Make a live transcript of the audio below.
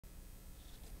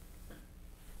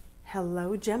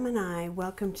Hello Gemini,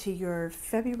 welcome to your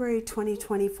February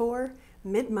 2024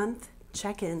 mid-month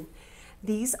check-in.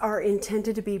 These are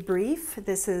intended to be brief.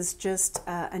 This is just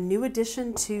a new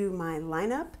addition to my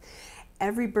lineup.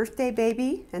 Every birthday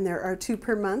baby, and there are 2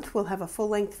 per month, will have a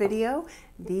full-length video.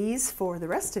 These, for the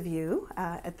rest of you,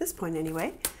 at this point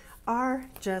anyway, are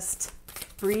just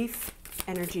brief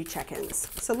energy check-ins.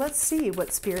 So let's see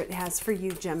what Spirit has for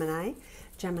you, Gemini.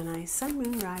 Gemini, Sun,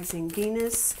 Moon, Rising,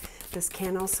 Venus. This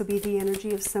can also be the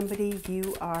energy of somebody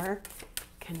you are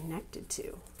connected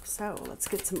to. So let's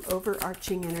get some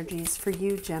overarching energies for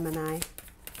you, Gemini.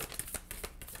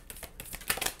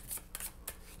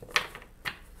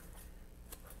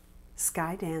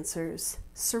 Sky Dancers,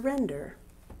 Surrender.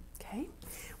 Okay,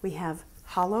 we have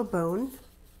Hollow Bone,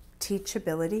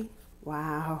 Teachability.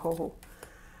 Wow.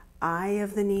 Eye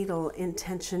of the Needle,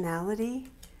 Intentionality.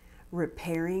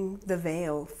 Repairing the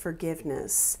Veil,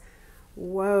 Forgiveness.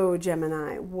 Whoa,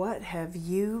 Gemini, what have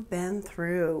you been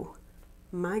through?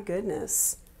 My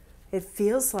goodness. It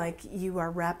feels like you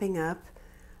are wrapping up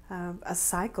a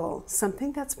cycle,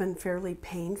 something that's been fairly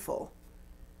painful.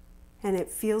 And it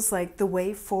feels like the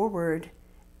way forward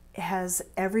has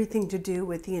everything to do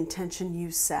with the intention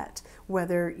you set,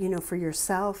 whether, for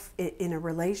yourself, in a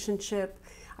relationship.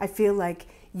 I feel like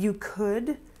you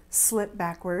could slip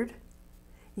backward.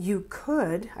 You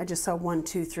could, I just saw 1,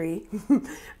 2, 3,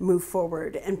 move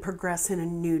forward and progress in a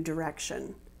new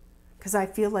direction. Because I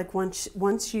feel like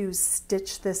once you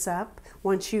stitch this up,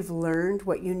 once you've learned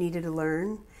what you needed to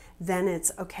learn, then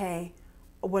it's, okay,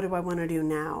 what do I want to do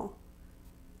now?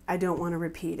 I don't want to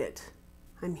repeat it.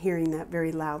 I'm hearing that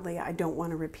very loudly. I don't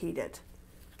want to repeat it.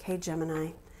 Okay,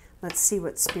 Gemini, let's see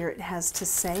what Spirit has to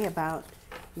say about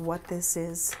what this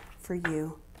is for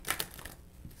you.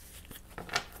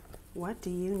 What do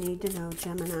you need to know,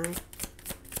 Gemini?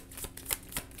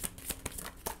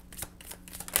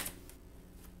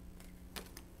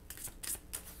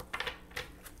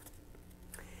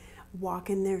 Walk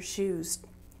in their shoes.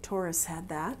 Taurus had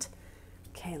that.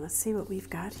 Okay, let's see what we've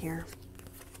got here.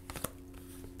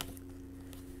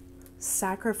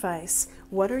 Sacrifice.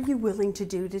 What are you willing to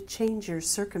do to change your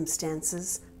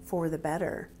circumstances for the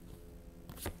better?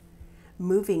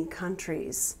 Moving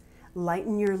countries.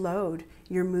 Lighten your load.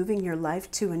 You're moving your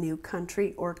life to a new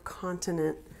country or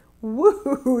continent.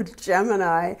 Woo,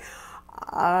 Gemini.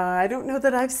 I don't know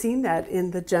that I've seen that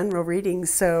in the general reading,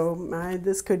 so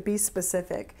this could be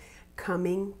specific.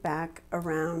 Coming back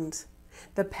around.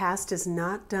 The past is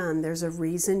not done. There's a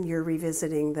reason you're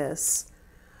revisiting this.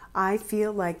 I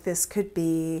feel like this could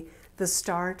be the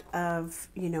start of,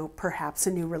 perhaps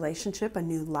a new relationship, a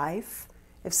new life.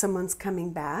 If someone's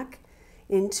coming back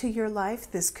into your life,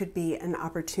 this could be an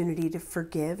opportunity to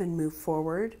forgive and move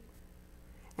forward.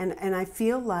 And I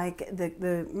feel like I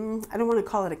don't want to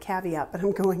call it a caveat, but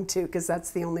I'm going to, because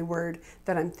that's the only word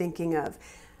that I'm thinking of.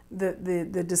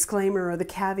 The disclaimer or the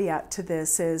caveat to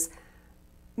this is,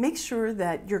 make sure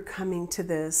that you're coming to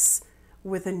this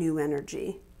with a new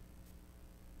energy.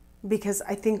 Because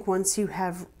I think once you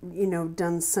have,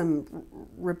 done some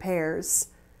repairs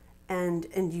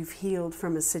and you've healed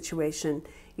from a situation,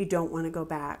 you don't want to go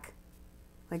back.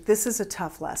 Like, this is a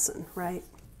tough lesson, right?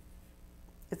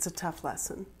 It's a tough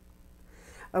lesson.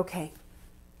 Okay,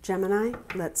 Gemini,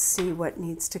 let's see what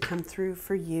needs to come through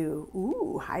for you.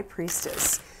 Ooh, High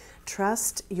Priestess.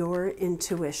 Trust your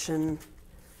intuition.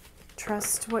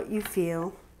 Trust what you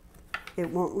feel. It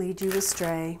won't lead you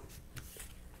astray.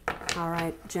 All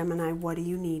right, Gemini, what do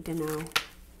you need to know?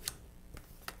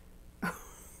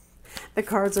 The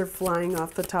cards are flying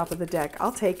off the top of the deck.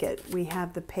 I'll take it. We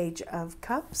have the Page of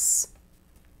Cups,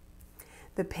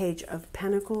 the Page of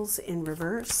Pentacles in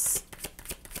reverse,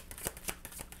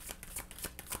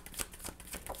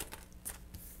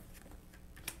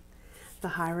 the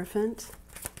Hierophant,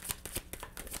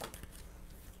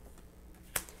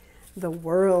 the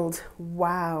World.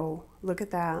 Wow, look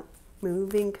at that.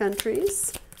 Moving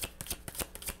countries.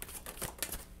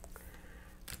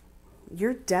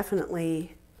 You're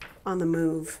definitely on the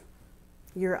move.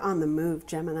 You're on the move,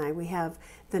 Gemini. We have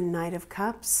the Knight of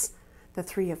Cups, the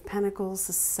 3 of Pentacles,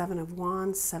 the 7 of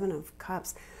Wands, 7 of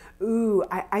Cups. Ooh,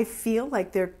 I feel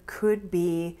like there could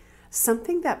be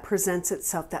something that presents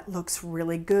itself that looks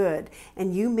really good.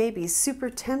 And you may be super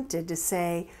tempted to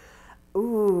say,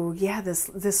 ooh, yeah,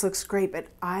 this looks great, but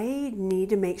I need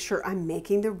to make sure I'm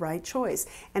making the right choice.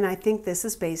 And I think this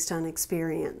is based on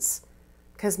experience,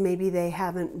 because maybe they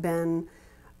haven't been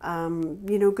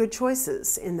good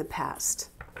choices in the past.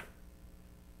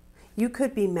 You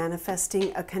could be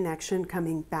manifesting a connection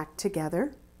coming back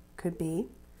together. Could be.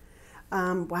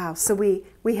 Wow, so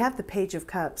we have the Page of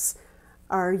Cups.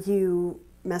 Are you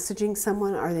messaging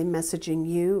someone? Are they messaging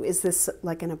you? Is this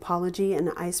like an apology, an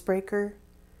icebreaker?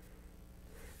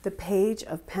 The Page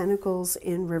of Pentacles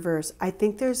in reverse. I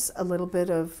think there's a little bit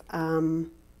of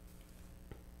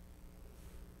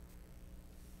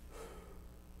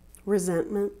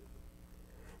resentment.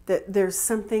 That there's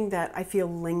something that I feel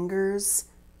lingers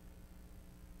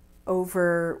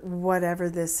over whatever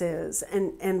this is.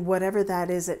 And whatever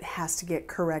that is, it has to get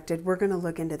corrected. We're going to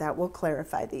look into that. We'll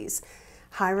clarify these.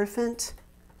 Hierophant,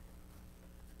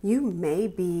 you may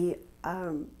be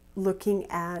looking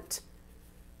at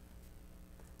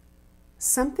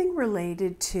something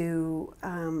related to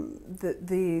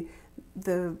the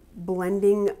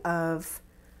blending of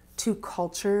two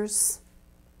cultures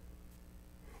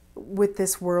with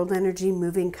this world energy,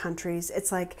 moving countries.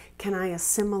 It's like, can I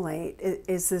assimilate?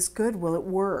 Is this good? Will it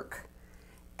work?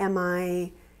 Am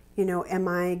I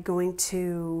going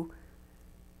to...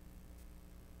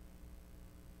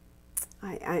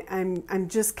 I'm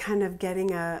just kind of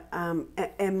getting a,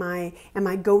 am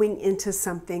I going into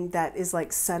something that is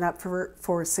like set up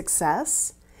for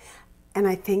success? And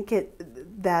I think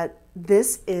that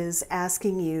this is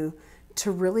asking you to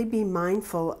really be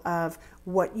mindful of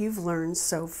what you've learned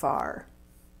so far.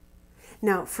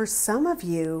 Now, for some of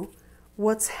you,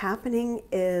 what's happening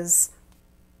is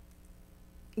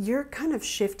you're kind of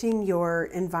shifting your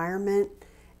environment,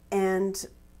 and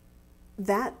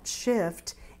that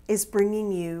shift is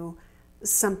bringing you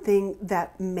something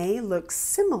that may look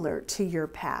similar to your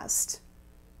past.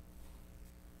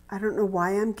 I don't know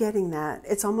why I'm getting that.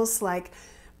 It's almost like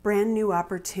brand new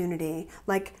opportunity.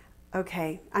 Like,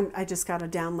 okay, I just got a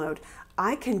download.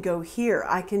 I can go here,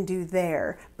 I can do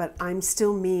there, but I'm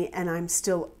still me, and I'm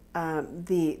still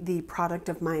the product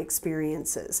of my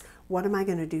experiences. What am I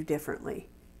going to do differently?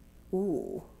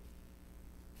 Ooh.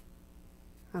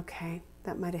 Okay,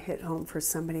 that might have hit home for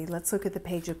somebody. Let's look at the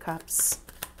Page of Cups.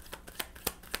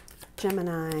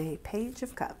 Gemini, Page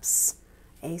of Cups,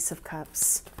 Ace of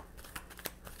Cups.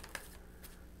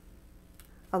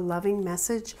 A loving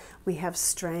message. We have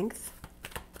strength.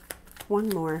 One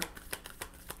more.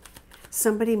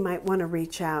 Somebody might want to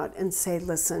reach out and say,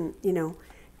 listen,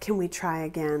 can we try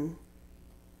again?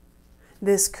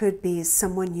 This could be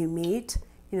someone you meet.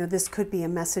 This could be a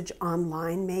message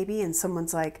online maybe, and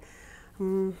someone's like,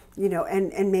 and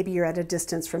maybe you're at a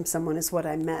distance from someone is what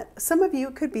I met. Some of you,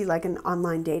 it could be like an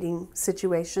online dating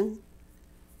situation.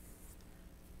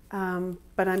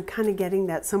 But I'm kind of getting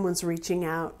that someone's reaching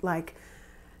out, like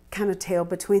kind of tail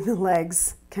between the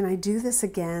legs. Can I do this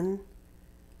again?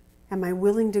 Am I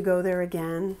willing to go there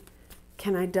again?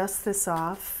 Can I dust this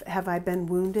off? Have I been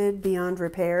wounded beyond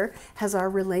repair? Has our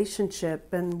relationship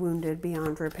been wounded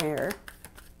beyond repair?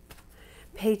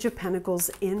 Page of Pentacles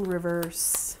in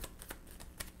reverse.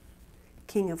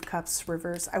 King of Cups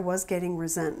reverse. I was getting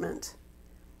resentment.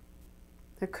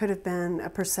 There could have been a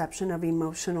perception of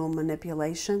emotional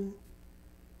manipulation.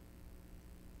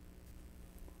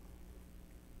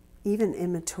 Even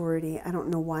immaturity. I don't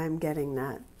know why I'm getting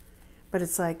that. But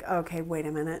it's like, okay, wait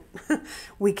a minute.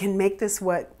 We can make this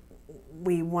what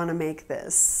we want to make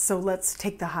this. So let's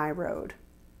take the high road.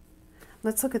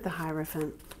 Let's look at the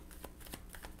Hierophant.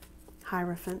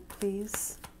 Hierophant,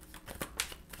 please.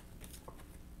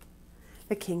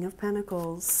 The King of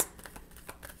Pentacles.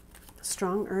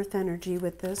 Strong earth energy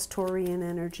with this. Taurian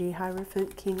energy.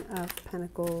 Hierophant, King of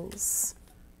Pentacles.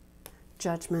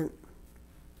 Judgment.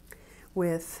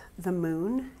 With the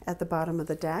Moon at the bottom of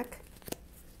the deck.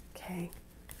 Okay.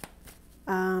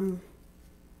 I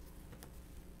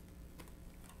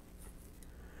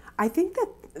think that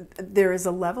there is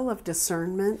a level of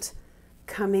discernment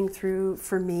coming through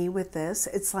for me with this.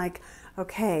 It's like,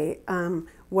 okay,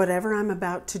 whatever I'm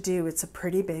about to do, it's a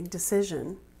pretty big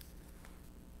decision.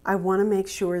 I want to make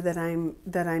sure that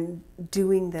I'm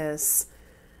doing this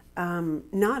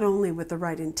not only with the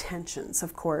right intentions,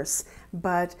 of course,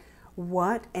 but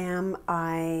what am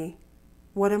I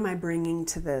bringing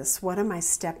to this? What am I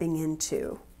stepping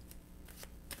into?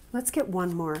 Let's get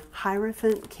one more.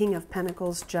 Hierophant, King of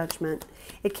Pentacles, Judgment.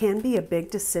 It can be a big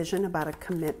decision about a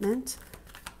commitment,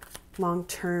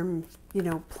 long-term,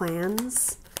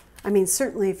 plans. I mean,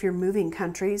 certainly if you're moving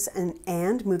countries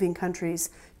and moving countries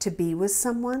to be with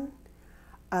someone,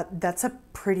 that's a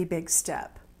pretty big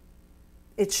step.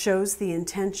 It shows the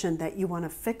intention that you want to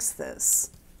fix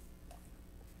this.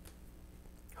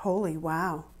 Holy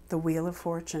wow. The Wheel of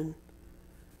Fortune.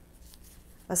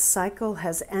 A cycle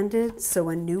has ended, so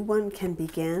a new one can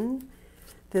begin.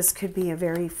 This could be a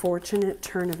very fortunate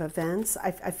turn of events.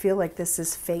 I feel like this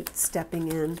is fate stepping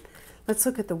in. Let's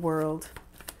look at the World.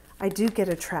 I do get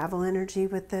a travel energy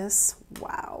with this.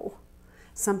 Wow.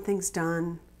 Something's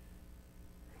done.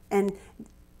 And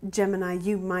Gemini,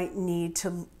 you might need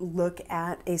to look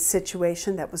at a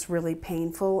situation that was really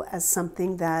painful as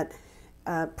something that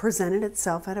presented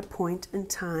itself at a point in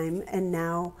time, and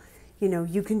now, you know,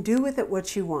 you can do with it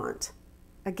what you want.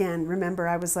 Again, remember,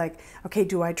 I was like, okay,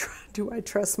 do I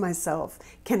trust myself?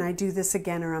 Can I do this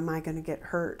again, or am I going to get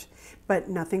hurt? But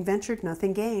nothing ventured,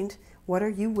 nothing gained. What are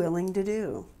you willing to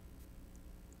do?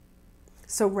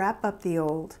 So wrap up the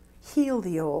old, heal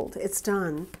the old. It's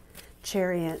done.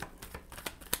 Chariot.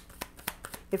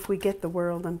 If we get the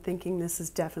world, I'm thinking this is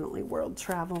definitely world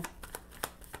travel.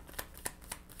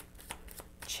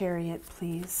 Chariot,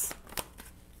 please.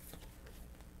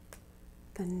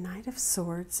 The Knight of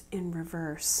Swords in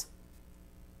reverse.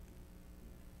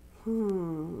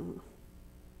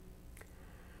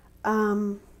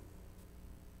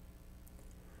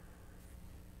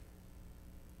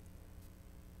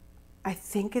 I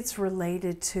think it's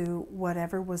related to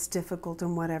whatever was difficult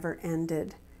and whatever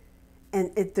ended.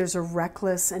 And there's a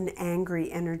reckless and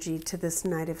angry energy to this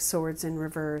Knight of Swords in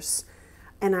reverse.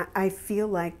 And I feel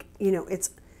like, you know,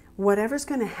 it's whatever's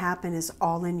going to happen is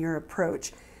all in your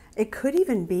approach. It could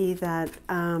even be that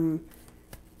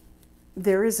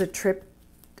there is a trip.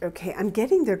 Okay, I'm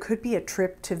getting there could be a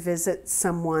trip to visit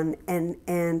someone,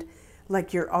 and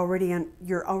like you're already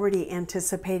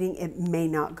anticipating it may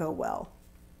not go well.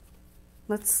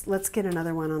 Let's get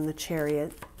another one on the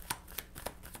Chariot.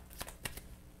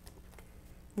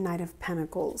 Knight of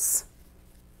Pentacles.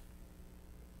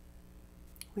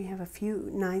 We have a few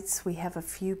knights, we have a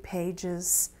few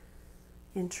pages.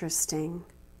 Interesting.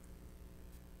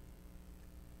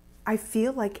 I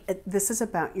feel like this is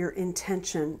about your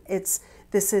intention.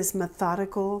 This is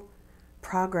methodical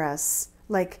progress.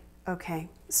 Like, okay,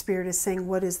 Spirit is saying,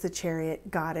 what is the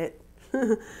Chariot? Got it.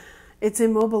 It's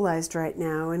immobilized right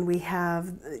now, and we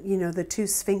have, you know, the two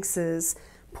sphinxes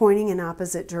pointing in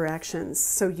opposite directions.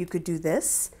 So you could do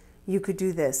this, you could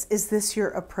do this. Is this your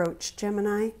approach,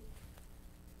 Gemini?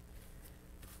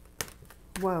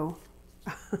 Whoa.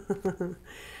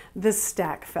 This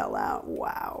stack fell out.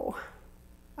 Wow.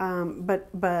 But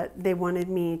they wanted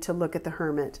me to look at the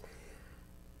Hermit.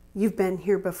 You've been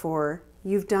here before.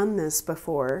 You've done this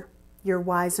before. You're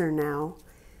wiser now.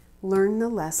 Learn the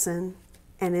lesson,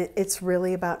 and it's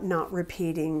really about not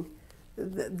repeating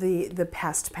the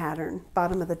past pattern.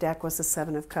 Bottom of the deck was the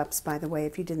Seven of Cups, by the way,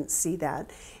 if you didn't see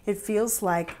that. It feels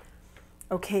like,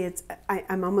 okay,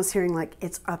 I'm almost hearing like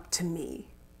it's up to me.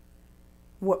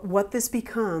 What this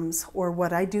becomes, or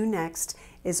what I do next,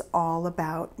 is all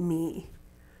about me.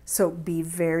 So be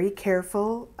very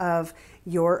careful of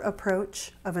your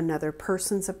approach, of another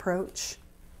person's approach.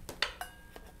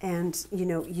 And, you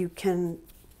know, you can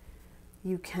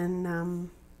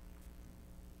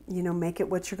make it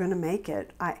what you're going to make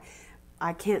it.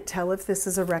 I can't tell if this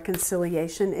is a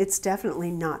reconciliation. It's definitely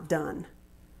not done.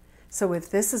 So if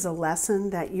this is a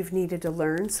lesson that you've needed to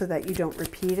learn so that you don't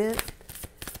repeat it,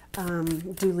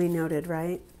 duly noted,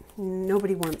 right?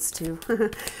 Nobody wants to.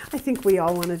 I think we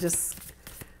all want to just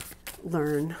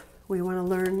learn. We want to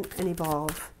learn and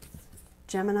evolve.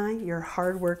 Gemini, your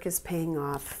hard work is paying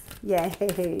off.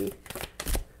 Yay!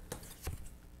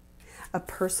 A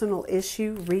personal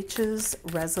issue reaches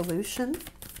resolution.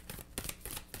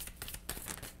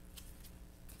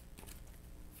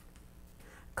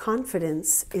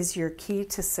 Confidence is your key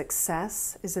to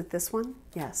success. Is it this one?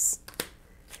 Yes.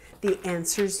 The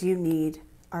answers you need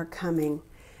are coming.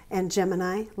 And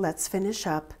Gemini, let's finish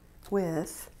up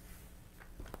with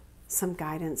some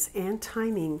guidance and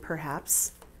timing,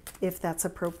 perhaps, if that's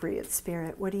appropriate,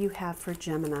 Spirit. What do you have for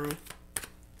Gemini?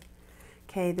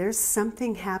 Okay, there's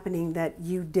something happening that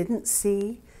you didn't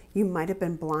see. You might have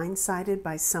been blindsided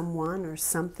by someone or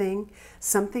something.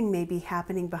 Something may be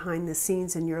happening behind the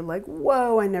scenes and you're like,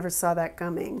 whoa, I never saw that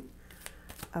coming.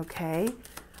 Okay,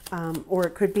 or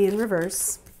it could be in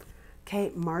reverse.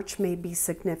 Okay, March may be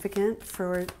significant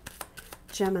for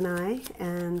Gemini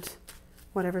and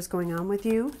whatever's going on with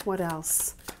you. What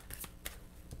else?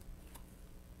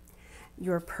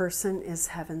 Your person is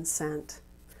heaven sent.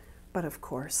 But of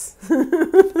course,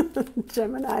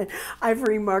 Gemini, I've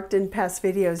remarked in past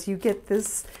videos, you get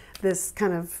this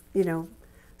kind of, you know,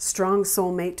 strong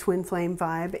soulmate twin flame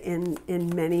vibe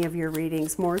in many of your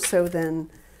readings, more so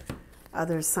than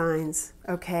other signs.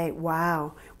 Okay,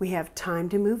 wow, we have time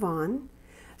to move on.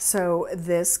 So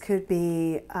this could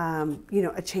be, you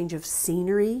know, a change of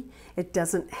scenery. It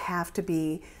doesn't have to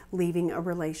be leaving a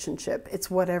relationship. It's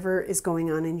whatever is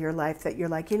going on in your life that you're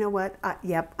like, you know what,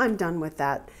 yep, I'm done with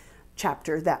that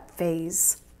chapter, that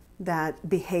phase, that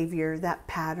behavior, that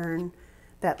pattern,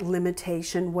 that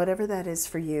limitation, whatever that is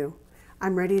for you.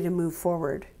 I'm ready to move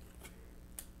forward.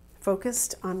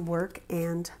 Focused on work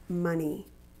and money.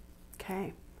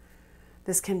 Okay.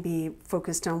 This can be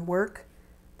focused on work.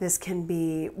 This can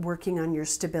be working on your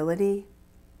stability.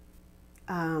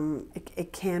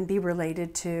 It can be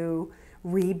related to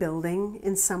rebuilding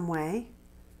in some way.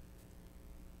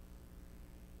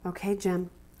 Okay, Gem,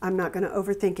 I'm not going to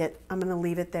overthink it. I'm going to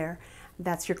leave it there.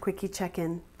 That's your quickie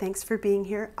check-in. Thanks for being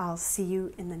here. I'll see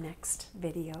you in the next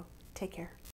video. Take care.